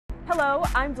Hello,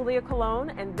 I'm Delia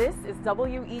Colon, and this is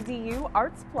WEDU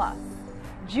Arts Plus.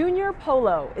 Junior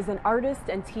Polo is an artist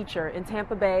and teacher in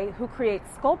Tampa Bay who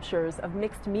creates sculptures of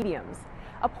mixed mediums.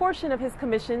 A portion of his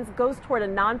commissions goes toward a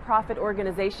nonprofit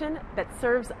organization that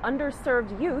serves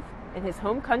underserved youth in his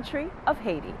home country of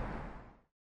Haiti.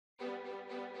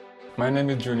 My name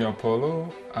is Junior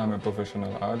Polo. I'm a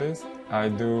professional artist. I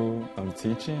do some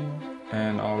teaching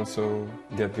and also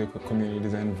get the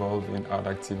communities involved in art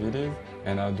activities,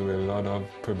 and I do a lot of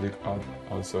public art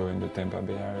also in the Tampa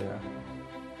Bay area.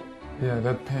 Yeah,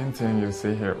 that painting you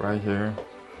see here, right here,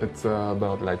 it's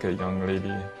about like a young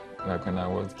lady, like when I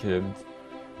was a kid,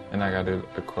 and I got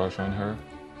a crush on her.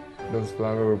 Those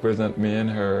flowers represent me and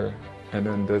her, and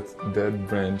then that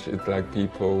branch, it's like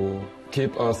people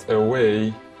keep us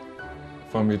away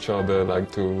from each other, like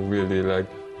to really like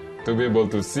to be able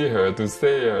to see her, to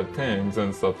say her things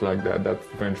and stuff like that. That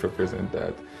branch represents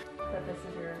that. But this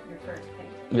is your first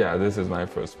painting? Yeah, this is my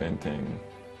first painting.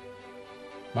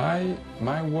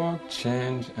 My work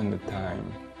changed in the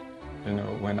time. You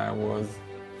know, when I was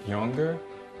younger,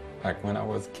 like when I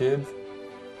was a kid,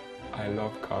 I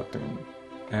love cartoon.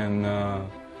 And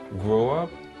grow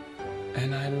up,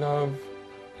 and I love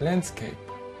landscape.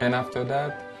 And after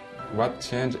that, what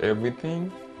changed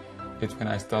everything is when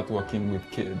I start working with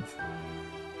kids.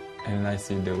 And I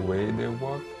see the way they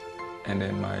work, and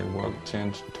then my work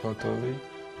changed totally.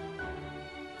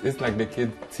 It's like the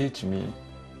kids teach me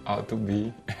how to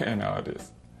be an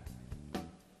artist.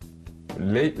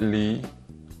 Lately,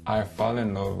 I fall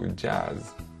in love with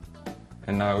jazz.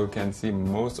 And now you can see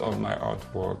most of my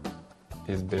artwork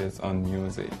is based on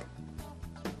music.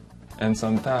 And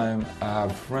sometimes I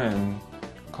have friends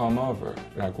come over,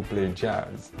 like who play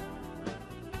jazz.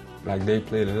 Like they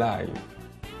play live.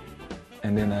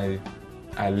 And then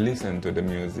I listen to the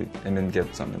music and then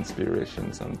get some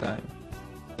inspiration sometimes.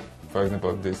 For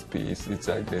example, this piece, it's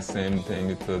like the same thing,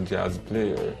 it's a jazz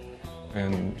player.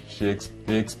 And he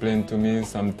explained to me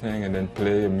something and then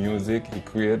play music, he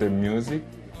created music,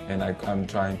 and I'm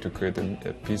trying to create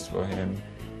a piece for him,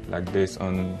 like based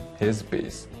on his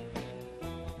piece.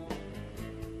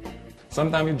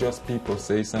 Sometimes it's just people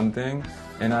say something,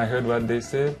 and I heard what they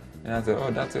said, and I said, oh,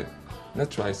 that's it,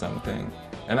 let's try something.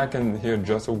 And I can hear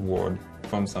just a word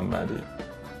from somebody.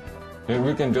 And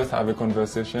we can just have a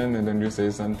conversation, and then you say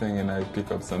something, and I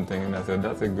pick up something, and I said,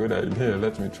 that's a good idea,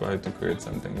 let me try to create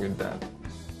something with that.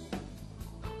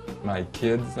 My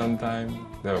kids sometimes,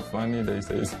 they're funny, they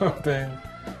say something,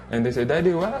 and they say,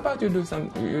 Daddy, what about you do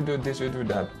this, you do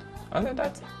that? I said,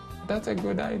 that's a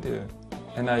good idea.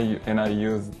 And I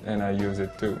use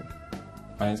it too.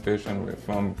 My inspiration was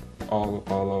from all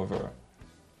over.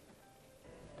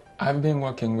 I've been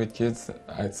working with kids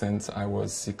since I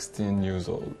was 16 years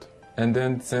old. And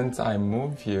then since I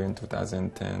moved here in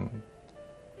 2010,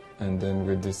 and then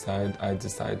I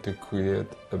decided to create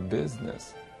a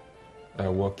business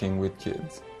working with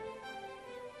kids.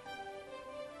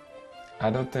 I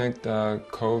don't think that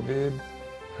COVID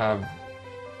have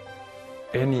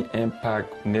any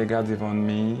impact negative on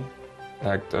me,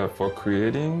 like for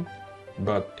creating,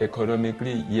 but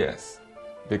economically, yes.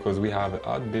 Because we have an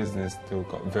art business too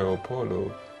called Junior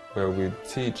Polo, where we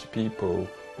teach people,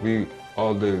 we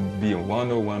all be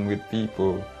one-on-one with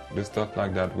people, do stuff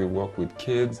like that. We work with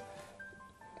kids.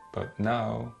 But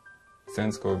now,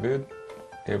 since COVID,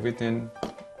 everything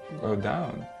go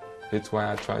down. It's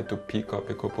why I try to pick up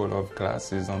a couple of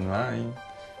classes online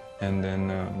and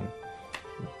then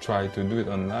try to do it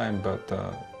online, but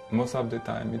most of the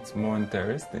time it's more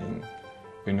interesting,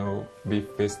 you know, be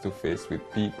face to face with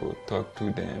people, talk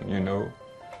to them, you know.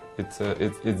 It's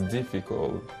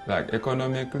difficult. Like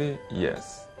economically,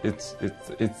 yes, it's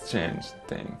changed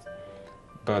things,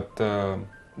 but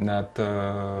not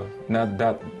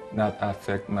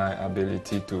affect my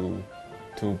ability to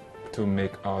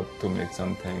make art, to make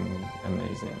something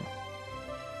amazing.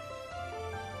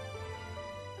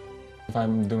 If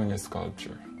I'm doing a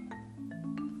sculpture,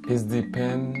 it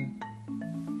depends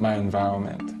my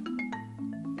environment.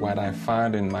 What I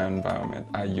find in my environment,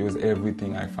 I use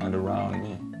everything I find around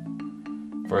me.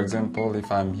 For example, if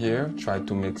I'm here, try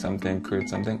to make something, create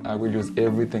something, I will use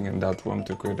everything in that room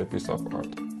to create a piece of art.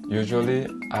 Usually,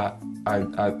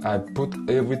 I put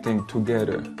everything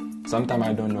together. Sometimes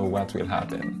I don't know what will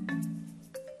happen.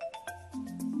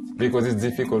 Because it's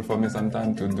difficult for me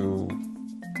sometimes to do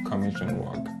commission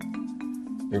work.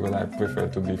 Because I prefer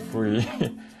to be free,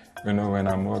 you know, when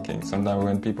I'm working. Sometimes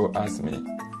when people ask me,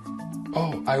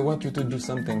 oh, I want you to do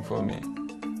something for me.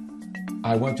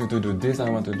 I want you to do this, I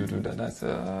want you to do that.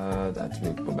 That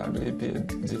will probably be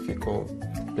difficult.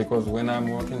 Because when I'm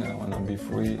working, I want to be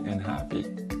free and happy.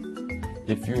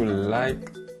 If you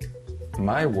like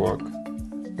my work,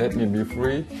 let me be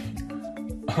free.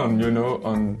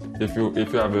 If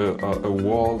you have a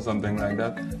wall, something like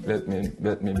that, let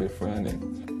me be free on it.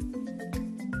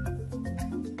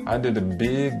 I did a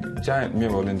big giant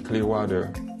mural in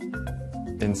Clearwater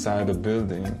inside a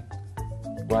building.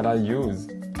 What I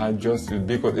just used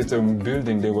because it's a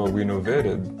building they were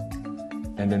renovated,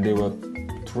 and then they were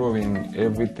throwing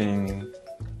everything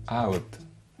out,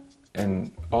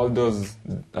 and all those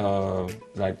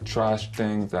like trash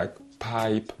things, like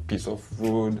pipe, piece of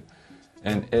wood,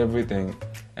 and everything,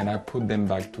 and I put them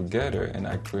back together, and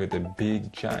I created a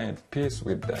big giant piece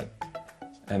with that.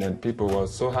 And then people were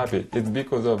so happy. It's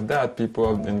because of that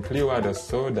people in Clearwater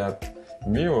saw that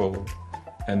mural,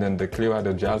 and then the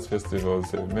Clearwater Jazz Festival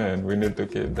said, "Man, we need to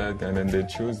keep that," and then they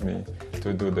choose me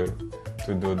to be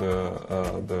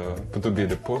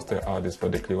the poster artist for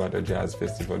the Clearwater Jazz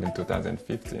Festival in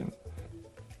 2015.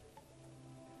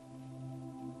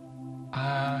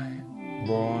 I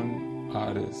born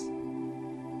artist.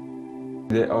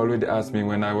 They already asked me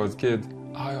when I was a kid,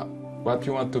 what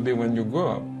you want to be when you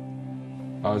grow up?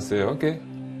 I'll say, okay,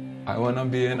 I want to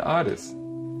be an artist.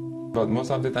 But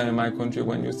most of the time in my country,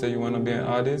 when you say you want to be an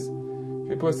artist,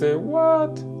 people say,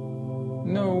 what?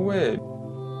 No way.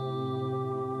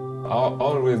 I'll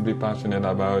always be passionate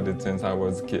about it since I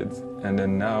was a kid. And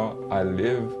then now I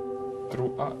live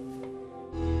through art.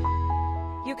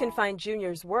 You can find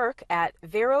Junior's work at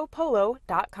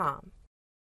veropolo.com.